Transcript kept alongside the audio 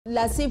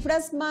Las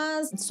cifras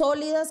más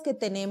sólidas que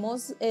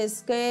tenemos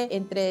es que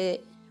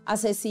entre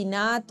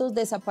asesinatos,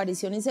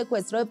 desaparición y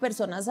secuestro de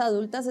personas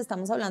adultas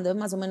estamos hablando de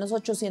más o menos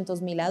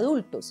 800.000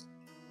 adultos.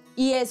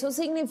 Y eso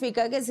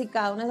significa que si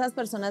cada una de esas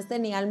personas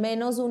tenía al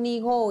menos un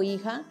hijo o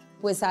hija,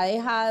 pues ha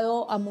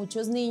dejado a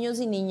muchos niños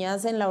y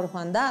niñas en la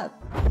orfandad.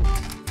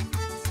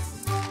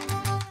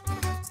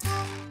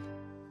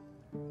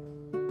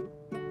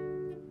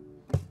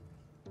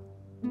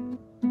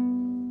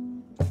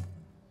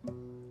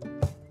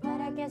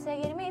 ¿Para qué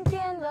seguir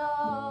mintiendo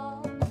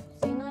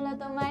si no la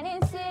toman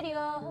en serio?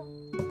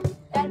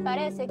 Tal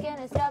parece que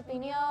nuestra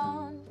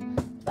opinión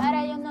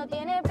para ellos no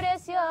tiene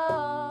precio.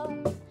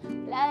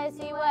 La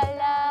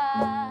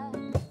desigualdad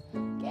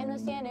que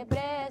nos tiene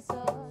presos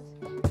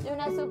de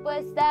una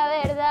supuesta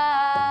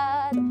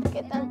verdad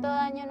que tanto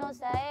daño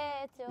nos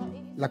ha hecho.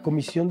 La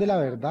Comisión de la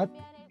Verdad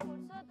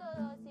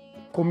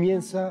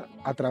comienza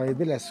a través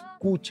de la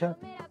escucha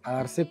a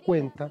darse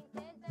cuenta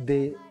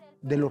de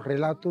los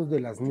relatos de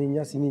las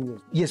niñas y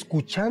niños. Y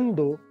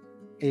escuchando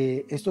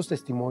estos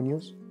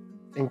testimonios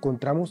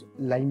encontramos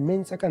la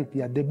inmensa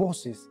cantidad de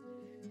voces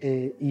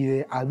y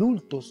de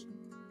adultos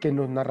que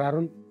nos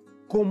narraron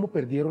cómo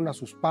perdieron a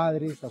sus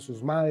padres, a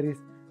sus madres,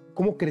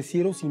 cómo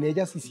crecieron sin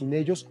ellas y sin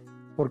ellos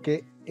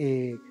porque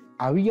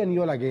habían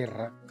ido a la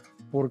guerra,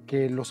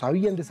 porque los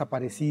habían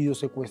desaparecido,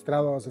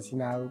 secuestrado o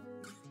asesinado.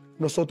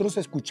 Nosotros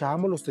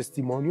escuchábamos los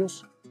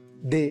testimonios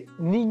de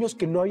niños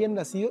que no habían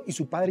nacido y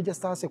su padre ya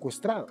estaba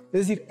secuestrado.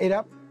 Es decir,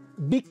 era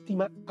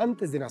víctima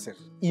antes de nacer.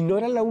 Y no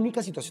era la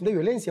única situación de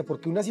violencia,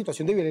 porque una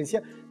situación de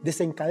violencia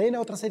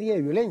desencadena otra serie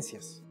de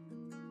violencias.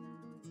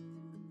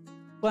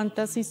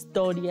 ¿Cuántas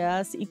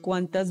historias y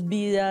cuántas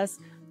vidas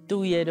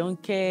tuvieron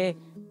que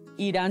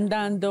ir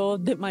andando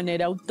de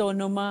manera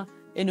autónoma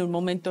en un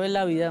momento de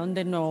la vida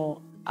donde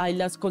no hay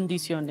las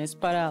condiciones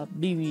para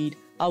vivir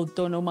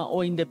autónoma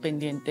o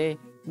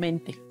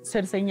independientemente?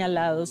 Ser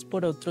señalados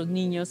por otros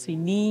niños y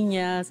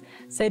niñas,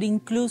 ser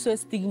incluso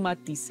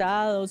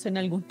estigmatizados. En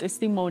algún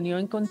testimonio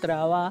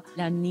encontraba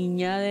la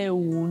niña de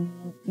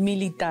un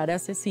militar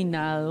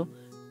asesinado,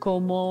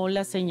 cómo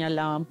la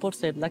señalaban por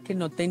ser la que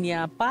no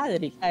tenía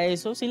padre. A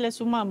eso sí le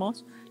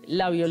sumamos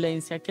la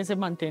violencia que se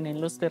mantiene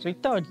en los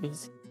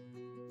territorios.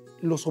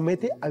 Lo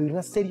somete a vivir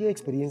una serie de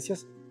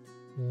experiencias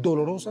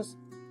dolorosas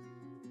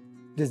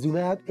desde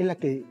una edad en la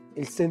que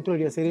el centro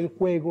debería ser el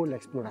juego, la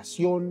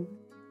exploración,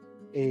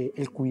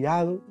 el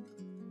cuidado,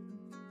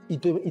 y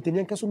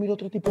tenían que asumir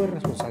otro tipo de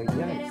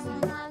responsabilidades.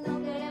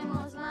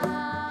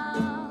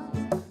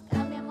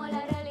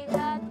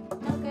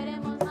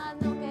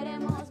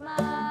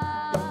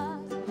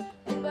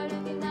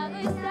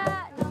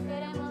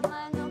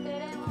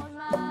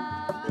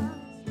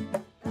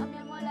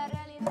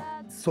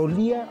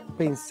 Solía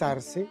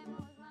pensarse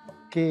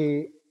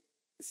que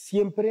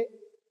siempre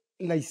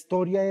la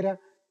historia era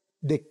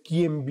de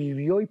quien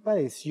vivió y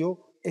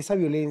padeció esa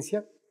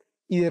violencia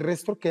y de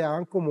resto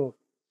quedaban como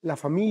la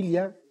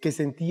familia que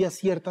sentía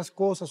ciertas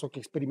cosas o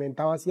que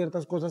experimentaba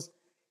ciertas cosas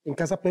en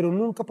casa, pero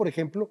nunca, por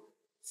ejemplo,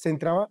 se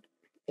entraba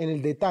en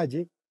el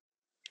detalle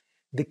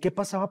de qué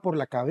pasaba por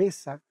la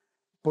cabeza,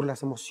 por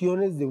las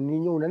emociones de un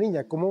niño o una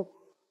niña, cómo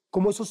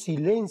esos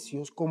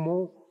silencios,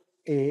 cómo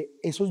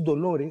esos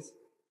dolores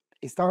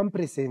estaban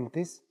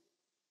presentes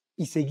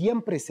y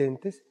seguían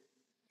presentes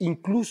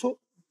incluso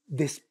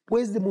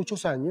después de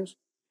muchos años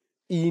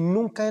y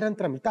nunca eran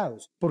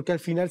tramitados, porque al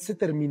final se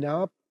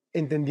terminaba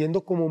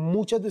entendiendo como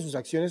muchas de sus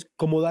acciones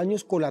como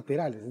daños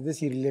colaterales, es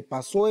decir, le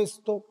pasó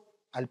esto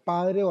al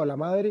padre o a la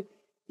madre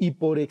y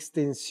por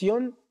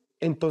extensión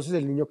entonces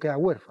el niño queda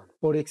huérfano,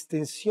 por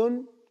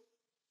extensión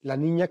la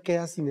niña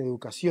queda sin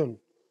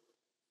educación,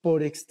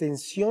 por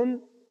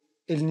extensión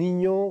el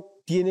niño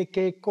tiene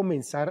que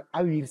comenzar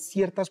a vivir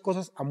ciertas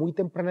cosas a muy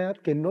temprana edad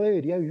que no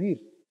debería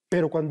vivir.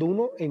 Pero cuando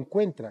uno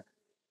encuentra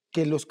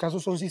que los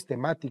casos son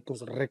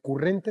sistemáticos,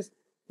 recurrentes,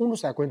 uno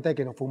se da cuenta de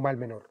que no fue un mal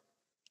menor.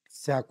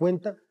 Se da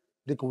cuenta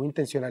de que hubo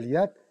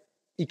intencionalidad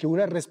y que hubo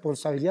una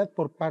responsabilidad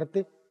por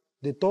parte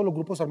de todos los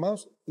grupos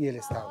armados y del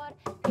Estado.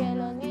 Que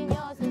los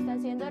niños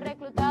están siendo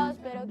reclutados,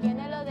 pero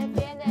quienes los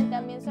defienden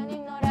también son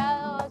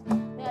ignorados.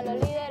 Ni a los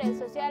líderes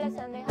sociales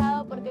han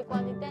dejado porque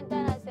cuando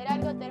intentan hacer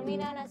algo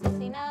terminan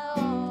asesinados.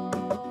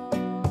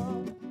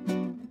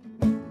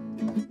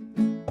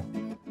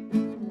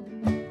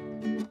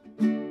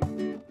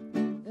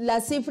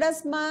 Las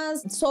cifras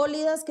más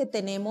sólidas que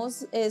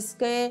tenemos es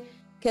que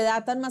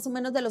datan más o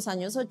menos de los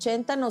años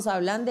 80, nos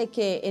hablan de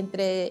que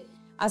entre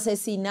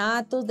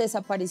asesinatos,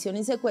 desaparición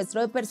y secuestro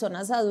de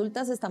personas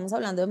adultas estamos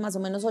hablando de más o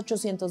menos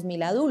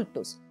 800.000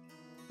 adultos.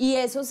 Y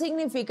eso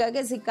significa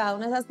que si cada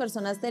una de esas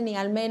personas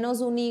tenía al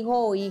menos un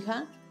hijo o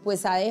hija,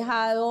 pues ha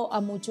dejado a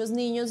muchos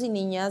niños y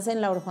niñas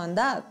en la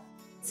orfandad.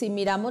 Si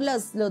miramos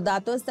los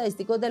datos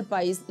estadísticos del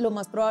país, lo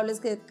más probable es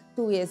que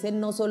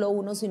tuviesen no solo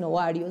uno, sino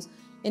varios.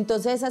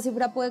 Entonces esa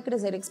cifra puede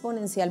crecer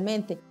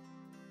exponencialmente.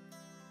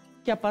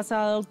 ¿Qué ha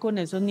pasado con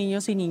esos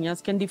niños y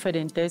niñas que en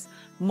diferentes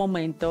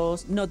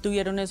momentos no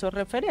tuvieron esos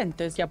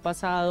referentes? ¿Qué ha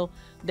pasado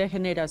de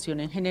generación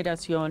en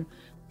generación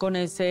con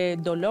ese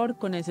dolor,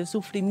 con ese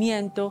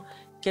sufrimiento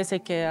que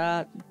se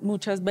queda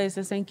muchas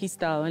veces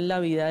enquistado en la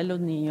vida de los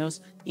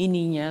niños y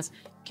niñas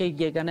que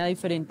llegan a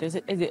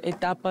diferentes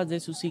etapas de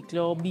su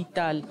ciclo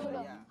vital.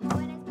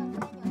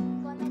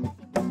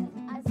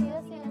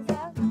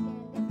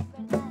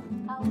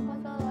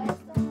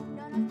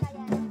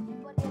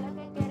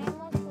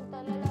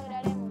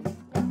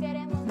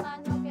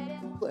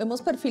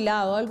 Hemos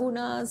perfilado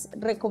algunas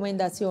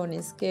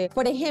recomendaciones que,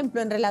 por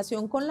ejemplo, en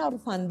relación con la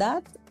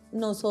orfandad,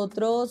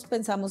 nosotros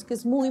pensamos que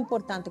es muy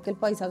importante que el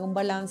país haga un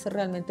balance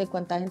realmente de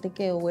cuánta gente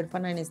quedó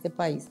huérfana en este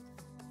país.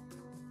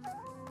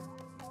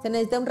 Se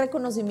necesita un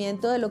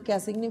reconocimiento de lo que ha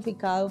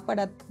significado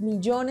para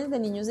millones de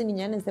niños y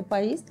niñas en este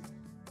país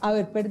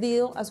haber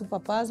perdido a su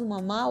papá, a su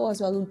mamá o a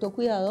su adulto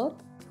cuidador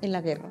en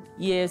la guerra.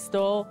 Y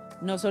esto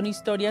no son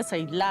historias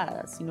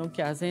aisladas, sino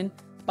que hacen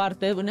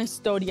parte de una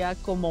historia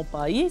como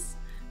país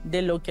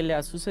de lo que le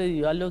ha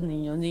sucedido a los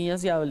niños,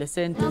 niñas y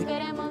adolescentes. No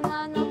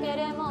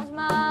queremos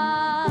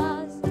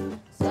más,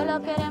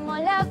 solo queremos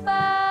la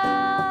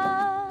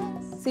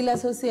paz. Si la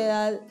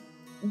sociedad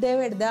de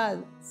verdad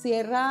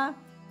cierra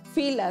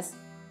filas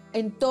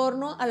en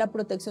torno a la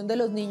protección de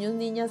los niños,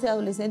 niñas y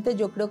adolescentes,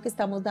 yo creo que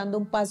estamos dando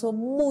un paso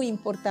muy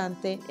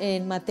importante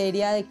en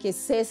materia de que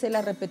cese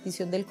la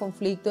repetición del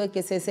conflicto, de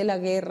que cese la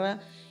guerra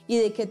y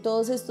de que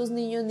todos estos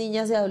niños,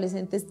 niñas y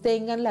adolescentes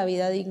tengan la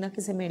vida digna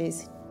que se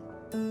merecen.